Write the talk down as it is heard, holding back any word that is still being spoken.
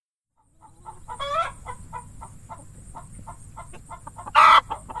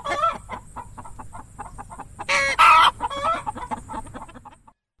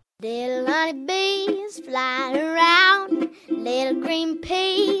honeybees flying around, little green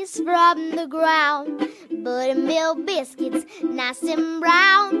peas from the ground, buttermilk biscuits nice and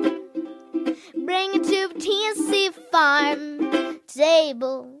brown. Bring it to the Tennessee farm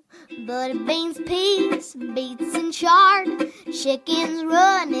table. Butter beans, peas, beets and chard, chickens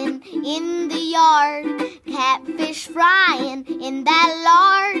running in the yard, catfish frying in that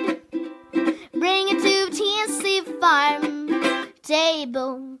lard. Bring it to the Tennessee farm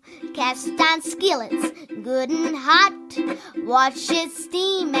table. Cast iron skillets, good and hot, watch it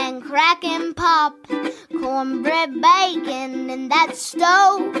steam and crack and pop. Cornbread, bacon in that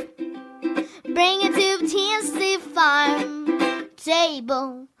stove. Bring it to the Tennessee farm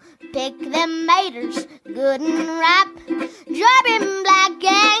table. Pick them maters, good and ripe, dropping black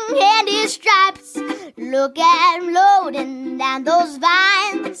and candy stripes. Look at 'em loading down those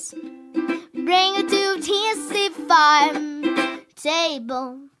vines. Bring it to Tennessee farm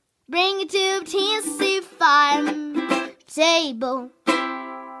table. Bring it to Tennessee farm table.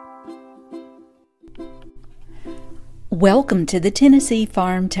 Welcome to the Tennessee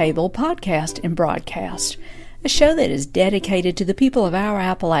Farm Table podcast and broadcast, a show that is dedicated to the people of our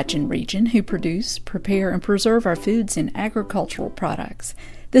Appalachian region who produce, prepare, and preserve our foods and agricultural products.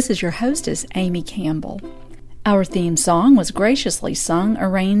 This is your hostess, Amy Campbell. Our theme song was graciously sung,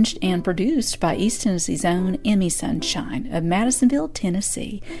 arranged, and produced by East Tennessee's own Emmy Sunshine of Madisonville,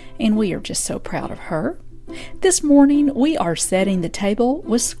 Tennessee, and we are just so proud of her. This morning, we are setting the table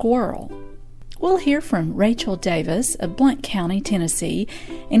with squirrel. We'll hear from Rachel Davis of Blount County, Tennessee,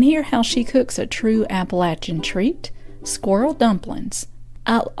 and hear how she cooks a true Appalachian treat, squirrel dumplings.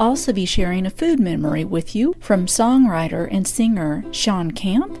 I'll also be sharing a food memory with you from songwriter and singer Shawn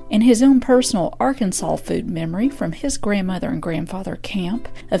Camp, and his own personal Arkansas food memory from his grandmother and grandfather Camp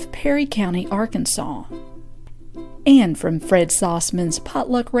of Perry County, Arkansas. And from Fred Sossman's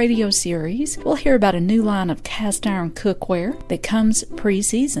Potluck Radio series, we'll hear about a new line of cast iron cookware that comes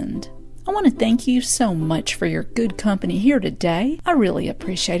pre-seasoned. I want to thank you so much for your good company here today. I really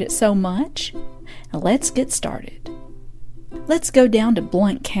appreciate it so much. Now let's get started. Let's go down to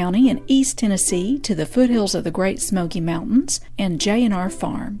Blount County in East Tennessee to the foothills of the Great Smoky Mountains and J&R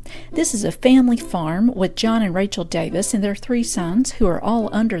Farm. This is a family farm with John and Rachel Davis and their 3 sons who are all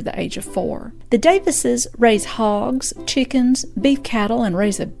under the age of 4. The Davises raise hogs, chickens, beef cattle, and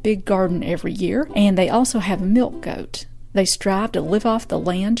raise a big garden every year, and they also have a milk goat. They strive to live off the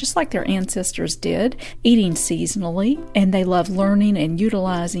land just like their ancestors did, eating seasonally, and they love learning and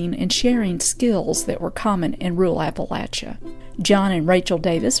utilizing and sharing skills that were common in rural Appalachia. John and Rachel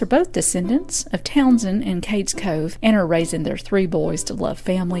Davis are both descendants of Townsend and Cades Cove and are raising their 3 boys to love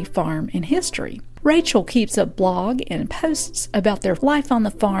family, farm, and history. Rachel keeps a blog and posts about their life on the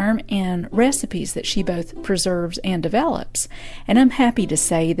farm and recipes that she both preserves and develops. And I'm happy to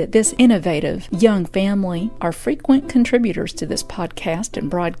say that this innovative young family are frequent contributors to this podcast and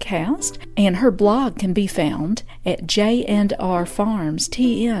broadcast, and her blog can be found at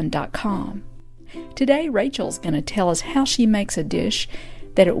jandrfarmstn.com. Today, Rachel's going to tell us how she makes a dish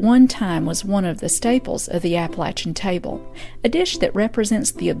that at one time was one of the staples of the Appalachian table, a dish that represents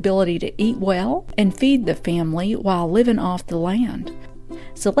the ability to eat well and feed the family while living off the land.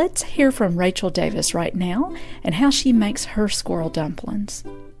 So let's hear from Rachel Davis right now and how she makes her squirrel dumplings.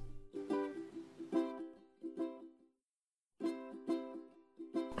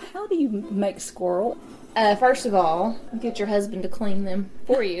 How do you make squirrel? First of all, get your husband to clean them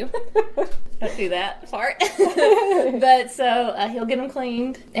for you. Don't do that part. But so he'll get them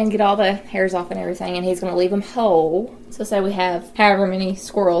cleaned and get all the hairs off and everything, and he's going to leave them whole. So say we have however many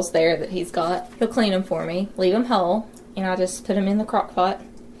squirrels there that he's got. He'll clean them for me, leave them whole, and I'll just put them in the crock pot.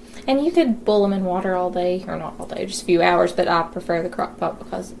 And you could boil them in water all day, or not all day, just a few hours, but I prefer the crock pot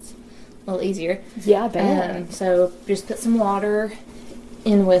because it's a little easier. Yeah, I bet. So just put some water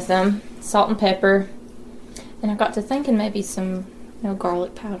in with them, salt and pepper. And I got to thinking maybe some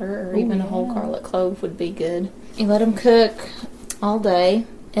garlic powder or even a whole garlic clove would be good. You let them cook all day,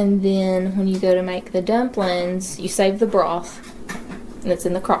 and then when you go to make the dumplings, you save the broth that's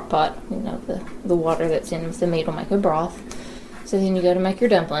in the crock pot. The water that's in the meat will make a broth. So then you go to make your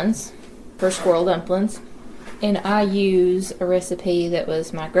dumplings, for squirrel dumplings. And I use a recipe that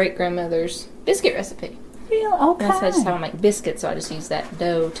was my great-grandmother's biscuit recipe. Yeah, okay. And that's how I make biscuits, so I just use that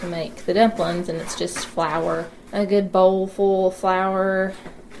dough to make the dumplings, and it's just flour. A good bowl full of flour,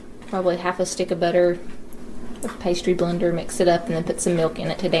 probably half a stick of butter, a pastry blender, mix it up, and then put some milk in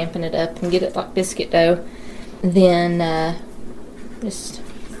it to dampen it up and get it like biscuit dough. Then just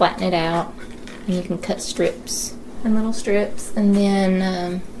flatten it out, and you can cut strips and little strips,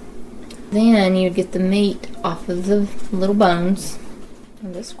 and then you'd get the meat off of the little bones,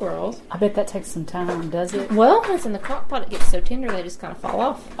 And the squirrels. I bet that takes some time, does it? Well, once in the crock pot, it gets so tender they just kind of fall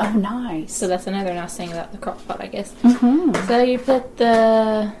off. Oh, nice. So that's another nice thing about the crock pot, I guess. Mm-hmm. So you put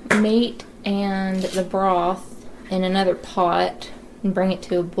the meat and the broth in another pot and bring it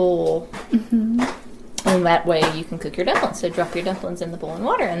to a boil. Mm-hmm. And that way you can cook your dumplings. So drop your dumplings in the boiling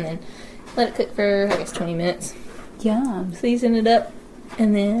water and then let it cook for, I guess, 20 minutes. Yum. Season it up,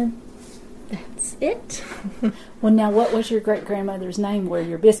 and then that's it. Well, now, what was your great-grandmother's name where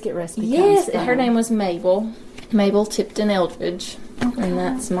your biscuit recipe Yes, comes from? her name was Mabel. Mabel Tipton Eldridge. Okay. And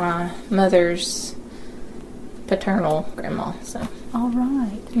that's my mother's paternal grandma. So, All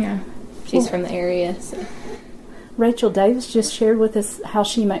right. yeah, she's Well, from the area. So. Rachel Davis just shared with us how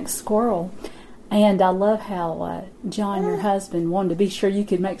she makes squirrel. And I love how John, your husband, wanted to be sure you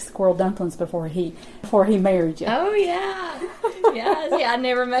could make squirrel dumplings before he married you. Oh, yeah. Yeah, I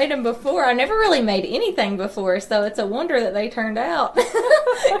never made them before. I never really made anything before, so it's a wonder that they turned out.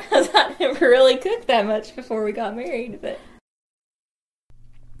 Because I never really cooked that much before we got married. But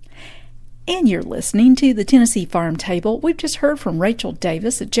And you're listening to the Tennessee Farm Table. We've just heard from Rachel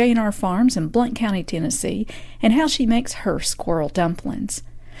Davis at J&R Farms in Blount County, Tennessee, and how she makes her squirrel dumplings.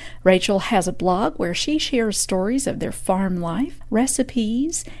 Rachel has a blog where she shares stories of their farm life,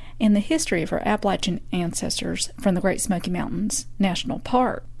 recipes, and the history of her Appalachian ancestors from the Great Smoky Mountains National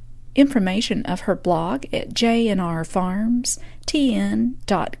Park. Information of her blog at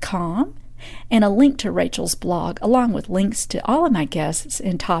jnrfarmstn.com, and a link to Rachel's blog, along with links to all of my guests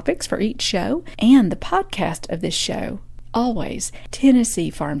and topics for each show, and the podcast of this show, always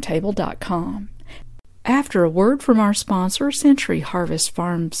TennesseeFarmTable.com. After a word from our sponsor, Century Harvest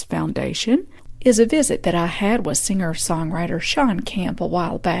Farms Foundation, is a visit that I had with singer-songwriter Sean Camp a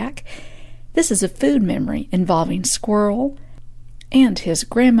while back. This is a food memory involving squirrel and his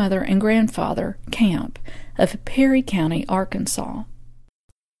grandmother and grandfather, Camp, of Perry County, Arkansas.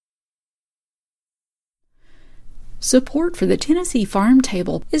 Support for the Tennessee Farm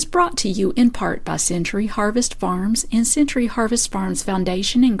Table is brought to you in part by Century Harvest Farms and Century Harvest Farms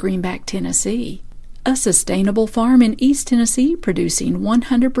Foundation in Greenback, Tennessee. A sustainable farm in East Tennessee producing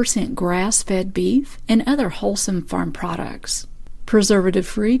 100% grass-fed beef and other wholesome farm products.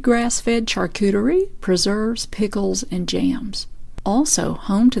 Preservative-free grass-fed charcuterie, preserves, pickles, and jams. Also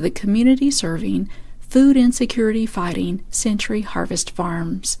home to the community-serving, food insecurity fighting Century Harvest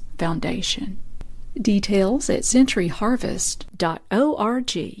Farms Foundation. Details at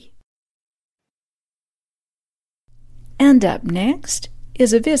centuryharvest.org. And up next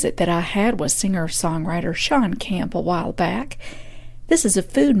is a visit that I had with singer-songwriter Sean Camp a while back. This is a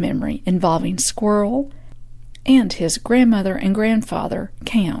food memory involving squirrel and his grandmother and grandfather,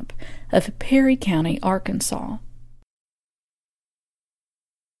 Camp, of Perry County, Arkansas.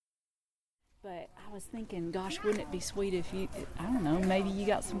 But I was thinking, gosh, wouldn't it be sweet if you, I don't know, maybe you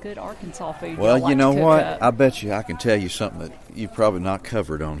got some good Arkansas food. Well, y'all you like know to cook what? up. I bet you I can tell you something that you've probably not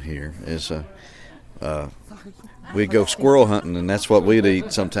covered on here is we'd go squirrel hunting, and that's what we'd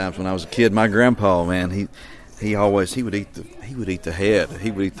eat sometimes when I was a kid. My grandpa, man, he would eat the head,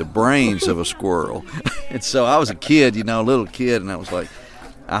 he would eat the brains of a squirrel. And so I was a kid, a little kid, and I was like,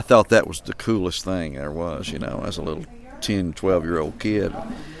 I thought that was the coolest thing there was, as a little 10, 12-year-old kid.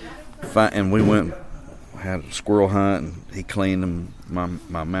 And we went, had a squirrel hunt, and he cleaned them.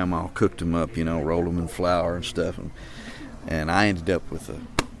 My mama cooked them up, rolled them in flour and stuff, and I ended up with the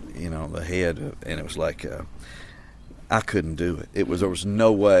head, and it was like I couldn't do it. There was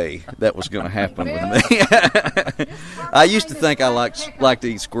no way that was going to happen with me. I used to think I liked to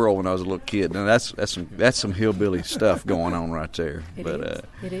eat squirrel when I was a little kid. Now that's some hillbilly stuff going on right there.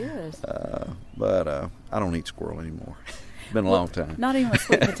 It is. But I don't eat squirrel anymore. It's been a long time. Not even with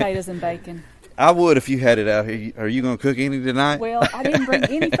sweet potatoes and bacon. I would if you had it out here. Are you going to cook any tonight? Well, I didn't bring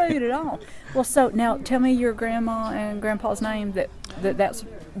any food at all. Well, so now tell me your grandma and grandpa's name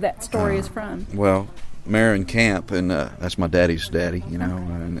that story is from. Well, Marion Camp, and that's my daddy's daddy,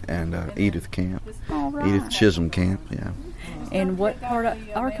 and Edith Camp. All right. Edith Chisholm Camp, yeah. And what part of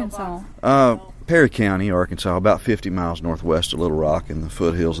Arkansas? Perry County, Arkansas, about 50 miles northwest of Little Rock in the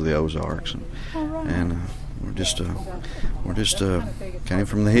foothills of the Ozarks. All right. And we're just came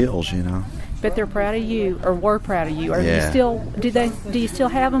from the hills, But they're proud of you, or were proud of you. Are Yeah. you still? Do you still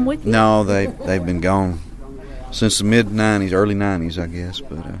have them with you? No, they've been gone since the mid-'90s, early '90s, I guess.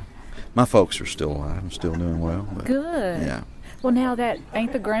 But my folks are still alive and still doing well. But, Good. Yeah. Well, now that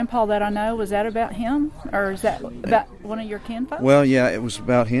ain't the grandpa that I know. Was that about him, or is that about one of your kinfolk? Well, yeah, it was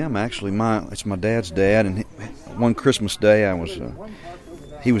about him actually. It's my dad's dad, and one Christmas day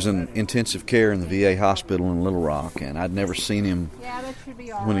he was in intensive care in the VA hospital in Little Rock, and I'd never seen him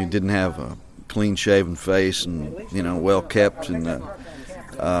when he didn't have a clean-shaven face and well kept, and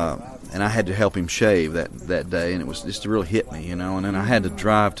and I had to help him shave that day, and it was just really hit me, And then I had to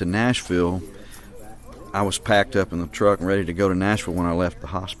drive to Nashville. I was packed up in the truck and ready to go to Nashville when I left the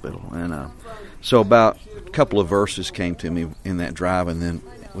hospital, and so about a couple of verses came to me in that drive, and then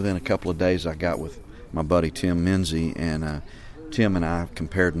within a couple of days I got with my buddy Tim Menzie, and Tim and I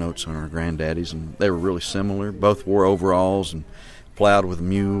compared notes on our granddaddies, and they were really similar. Both wore overalls and plowed with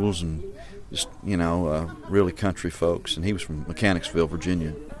mules, and just really country folks. And he was from Mechanicsville,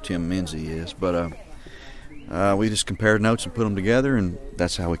 Virginia. Tim Menzie is, but we just compared notes and put them together, and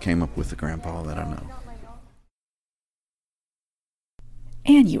that's how we came up with the grandpa that I know.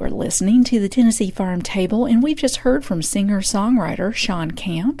 And you are listening to the Tennessee Farm Table, and we've just heard from singer-songwriter Shawn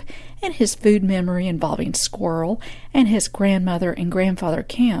Camp and his food memory involving squirrel and his grandmother and grandfather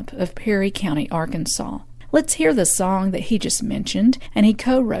Camp of Perry County, Arkansas. Let's hear the song that he just mentioned, and he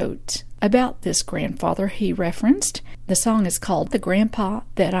co-wrote about this grandfather he referenced. The song is called The Grandpa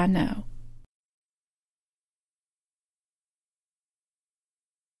That I Know.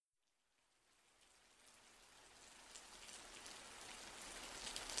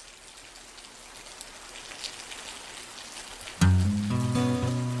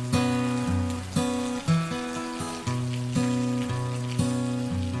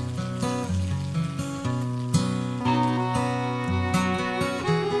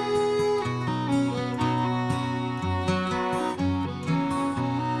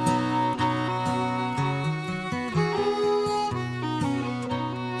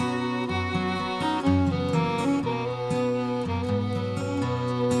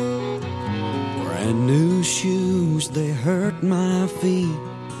 New shoes, they hurt my feet.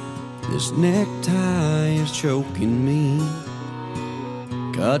 This necktie is choking me,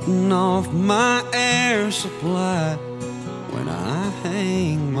 cutting off my air supply when I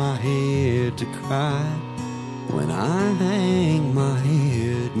hang my head to cry, when I hang my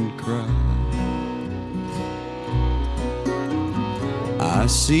head and cry. I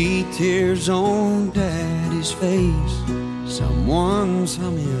see tears on Daddy's face, someone's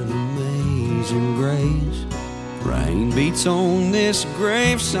humming Amazing Grace. Rain beats on this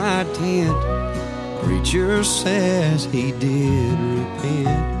graveside tent. Preacher says he did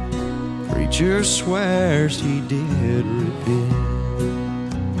repent. Preacher swears he did repent.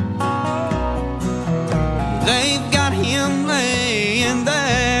 They've got him laying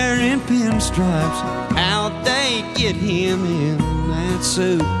there in pinstripes. How'd they get him in that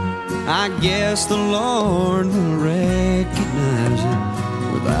suit? I guess the Lord will recognize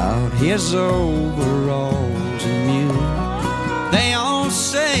him without his overalls and mule. They all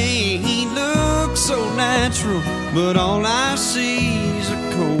say he looks so natural, but all I see is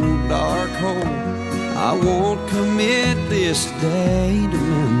a cold, dark hole. I won't commit this day to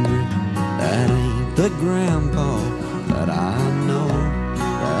memory. That ain't the grandpa that I know.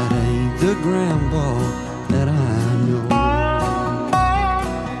 That ain't the grandpa that I know.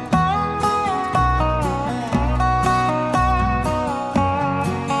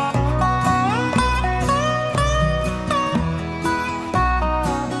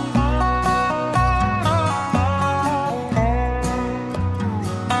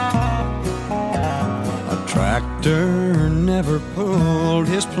 Never pulled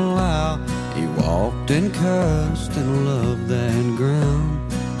his plow. He walked and cussed and loved that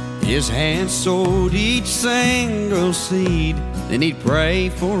ground. His hands sowed each single seed. Then he'd pray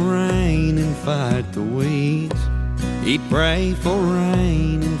for rain and fight the weeds. He'd pray for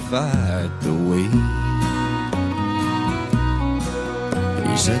rain and fight the weeds.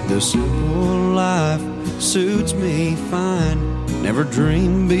 He said the simple life suits me fine. Never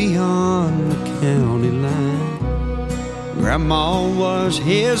dreamed beyond the county line. Grandma was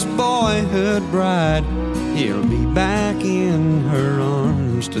his boyhood bride. He'll be back in her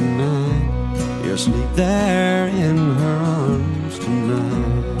arms tonight. He'll sleep there in her arms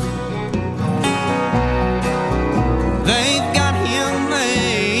tonight. They've got him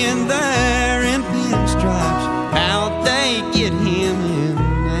laying there in pinstripes. How'd they get him in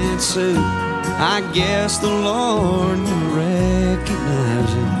that suit? I guess the Lord will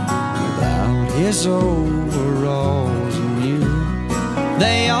recognize him without his overalls.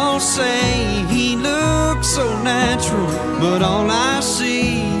 They all say he looks so natural, but all I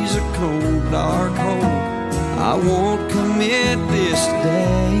see is a cold, dark hole. I won't commit this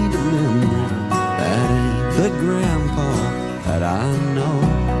day to memory. That ain't the grandpa that I know.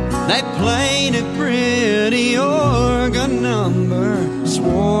 They played a pretty organ number,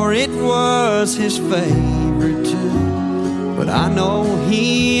 swore it was his favorite tune, but I know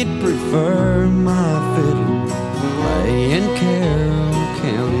he'd prefer my fiddle playing Carol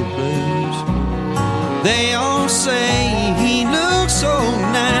County Blues. They all say he looks so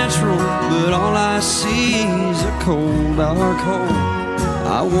dark hole.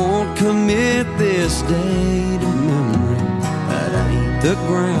 I won't commit this day to memory. That ain't the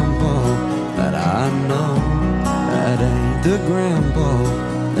grandpa that I know. That ain't the grandpa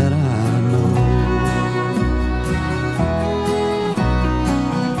that I know.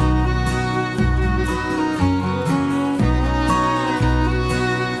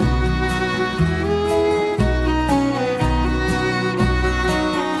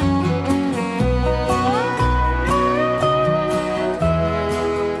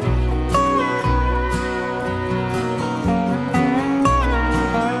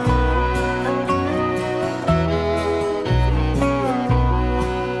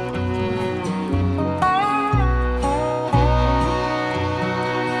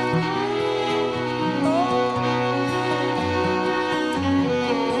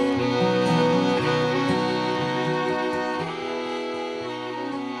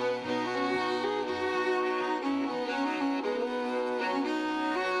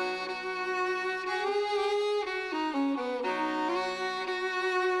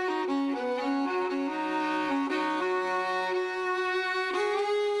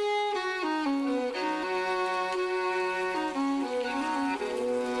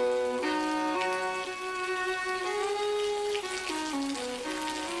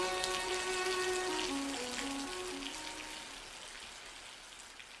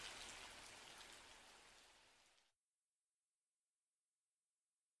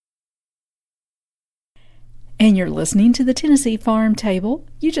 And you're listening to the Tennessee Farm Table.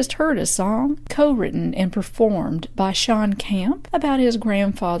 You just heard a song co-written and performed by Sean Camp about his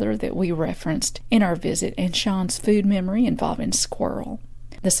grandfather that we referenced in our visit and Sean's food memory involving squirrel.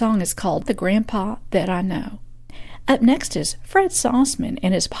 The song is called The Grandpa That I Know. Up next is Fred Sauceman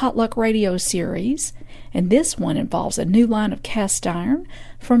and his Potluck Radio series, and this one involves a new line of cast iron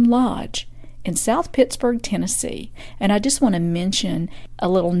from Lodge in South Pittsburgh, Tennessee. And I just want to mention a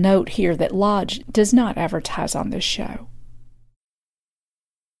little note here that Lodge does not advertise on this show.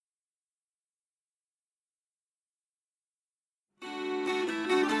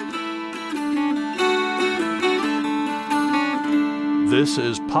 This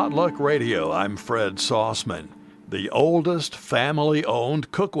is Potluck Radio. I'm Fred Sauceman. The oldest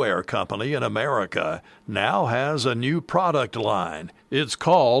family-owned cookware company in America now has a new product line. It's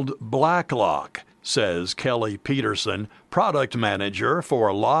called Blacklock, says Kelly Peterson, product manager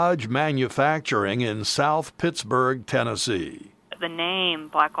for Lodge Manufacturing in South Pittsburgh, Tennessee. The name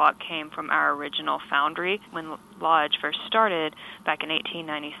Blacklock came from our original foundry. When Lodge first started back in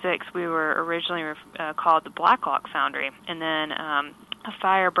 1896, we were originally called the Blacklock Foundry. And then a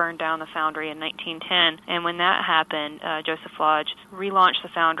fire burned down the foundry in 1910, and when that happened, Joseph Lodge relaunched the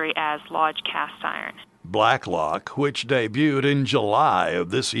foundry as Lodge Cast Iron. Blacklock, which debuted in July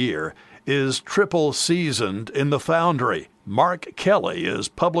of this year, is triple seasoned in the foundry. Mark Kelly is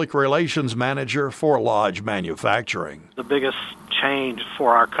Public Relations Manager for Lodge Manufacturing. The biggest change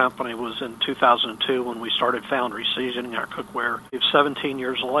for our company was in 2002 when we started foundry seasoning our cookware. 17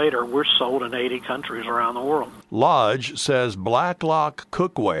 years later, we're sold in 80 countries around the world. Lodge says Blacklock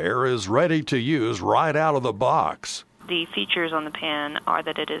cookware is ready to use right out of the box. The features on the pan are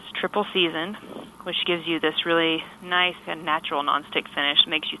that it is triple seasoned, which gives you this really nice and natural nonstick finish. It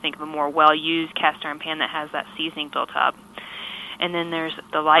makes you think of a more well-used cast iron pan that has that seasoning built up. And then there's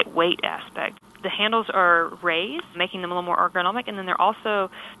the lightweight aspect. The handles are raised, making them a little more ergonomic, and then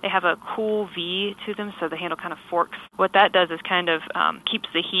they have a cool V to them, so the handle kind of forks. What that does is kind of keeps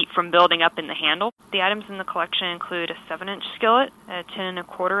the heat from building up in the handle. The items in the collection include a 7-inch skillet, a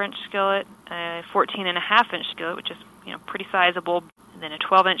 10-1/4-inch skillet, a 14-1/2-inch skillet, which is pretty sizable, and then a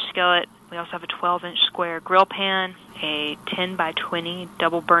 12-inch skillet. We also have a 12-inch square grill pan, a 10x20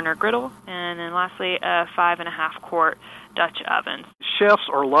 double burner griddle, and then lastly a 5.5-quart Dutch oven. Chefs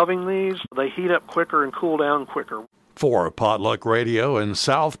are loving these. They heat up quicker and cool down quicker. For Potluck Radio in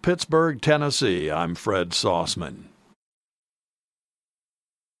South Pittsburgh, Tennessee, I'm Fred Sauceman.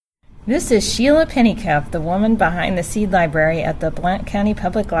 This is Sheila Pennycup, the woman behind the Seed Library at the Blount County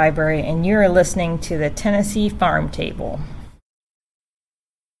Public Library, and you're listening to the Tennessee Farm Table.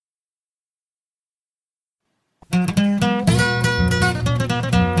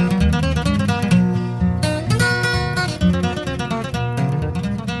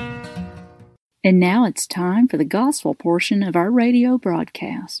 And now it's time for the gospel portion of our radio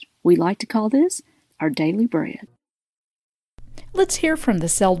broadcast. We like to call this our daily bread. Let's hear from the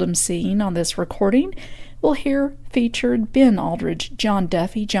seldom seen on this recording. We'll hear featured Ben Aldridge, John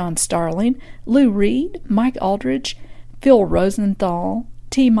Duffy, John Starling, Lou Reed, Mike Aldridge, Phil Rosenthal,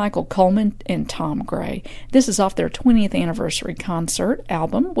 T. Michael Coleman and Tom Gray. This is off their 20th anniversary concert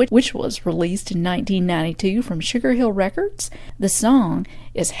album, which was released in 1992 from Sugar Hill Records. The song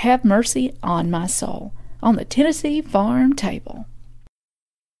is Have Mercy on My Soul on the Tennessee Farm Table.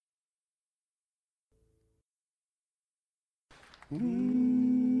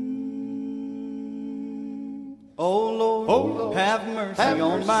 Oh Lord, have mercy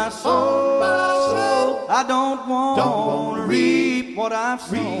on my soul. I don't want to reap what I've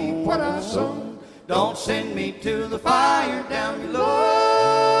sown. Don't send me to the fire down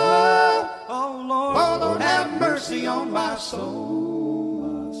below. Oh Lord, have mercy on my soul.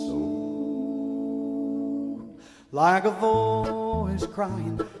 Like a voice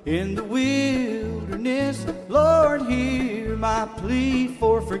crying in the wilderness, Lord, hear my plea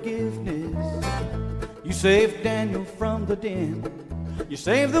for forgiveness. You saved Daniel from the den. You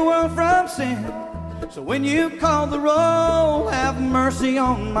saved the world from sin. So when you call the roll, have mercy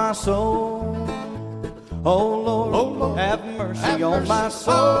on my soul. Oh Lord, have mercy on my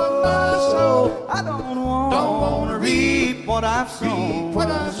soul. I don't want to reap what I've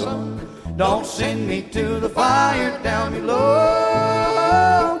sown. Don't send me to the fire down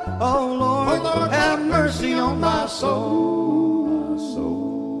below. Oh Lord, have mercy on my soul.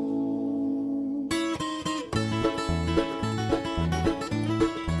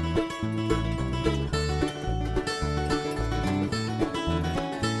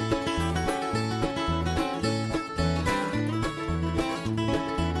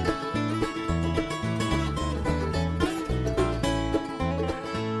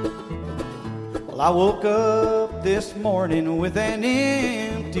 I woke up this morning with an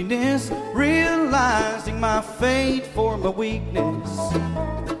emptiness, realizing my fate for my weakness.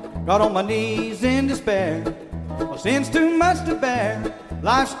 Got on my knees in despair, my sin's too much to bear.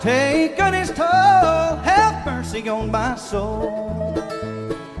 Life's taken its toll, have mercy on my soul.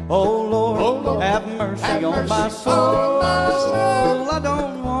 Oh Lord, have mercy on my soul. I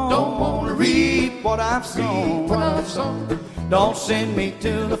don't want to reap what I've sown. Don't send me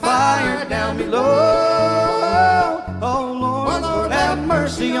to the fire down below. Oh Lord, have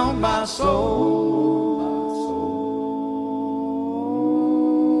mercy on my soul.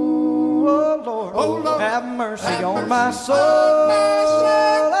 Oh Lord, have mercy on my soul. I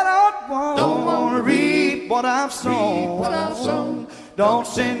don't want to reap what I've sown. Don't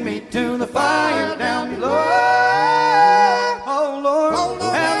send me to the fire down below. Oh Lord,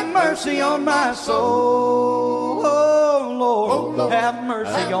 have mercy on my soul. Lord, have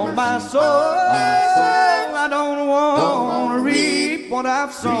mercy on my soul. I don't want to reap what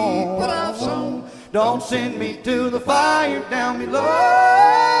I've sown. Don't send me to the fire down below.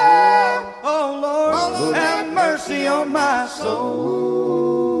 Oh Lord, have mercy on my soul.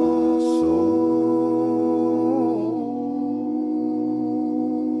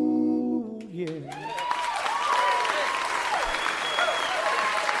 Yeah.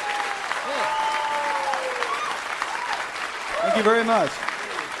 Thank you very much.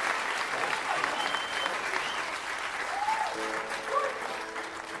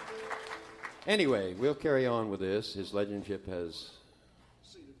 Anyway, we'll carry on with this. His legendship has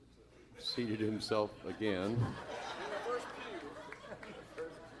seated himself again.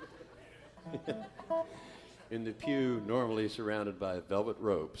 In the pew, normally surrounded by velvet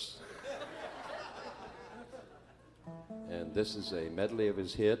ropes. And this is a medley of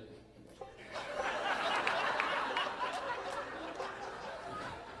his hit.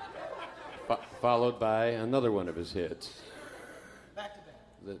 Followed by another one of his hits.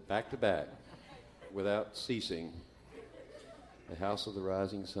 Back to back, without ceasing. The House of the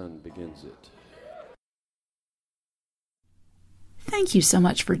Rising Sun begins it. Thank you so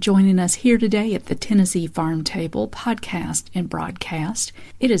much for joining us here today at the Tennessee Farm Table podcast and broadcast.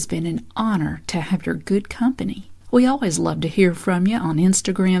 It has been an honor to have your good company. We always love to hear from you on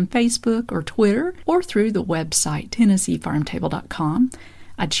Instagram, Facebook, or Twitter, or through the website TennesseeFarmTable.com.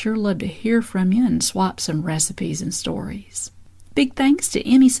 I'd sure love to hear from you and swap some recipes and stories. Big thanks to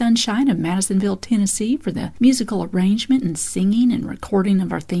Emmy Sunshine of Madisonville, Tennessee for the musical arrangement and singing and recording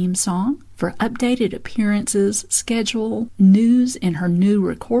of our theme song. For updated appearances, schedule, news, and her new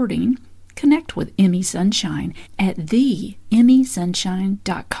recording, connect with Emmy Sunshine at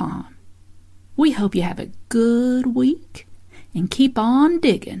theemmysunshine.com. We hope you have a good week and keep on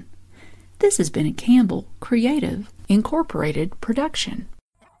digging. This has been a Campbell Creative Incorporated production.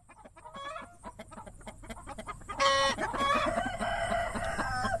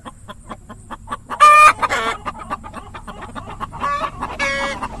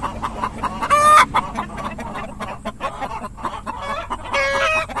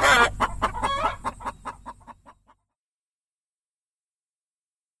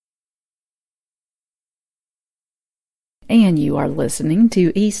 And you are listening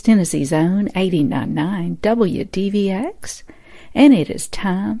to East Tennessee's own 89.9 WDVX, and it is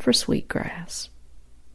time for Sweetgrass.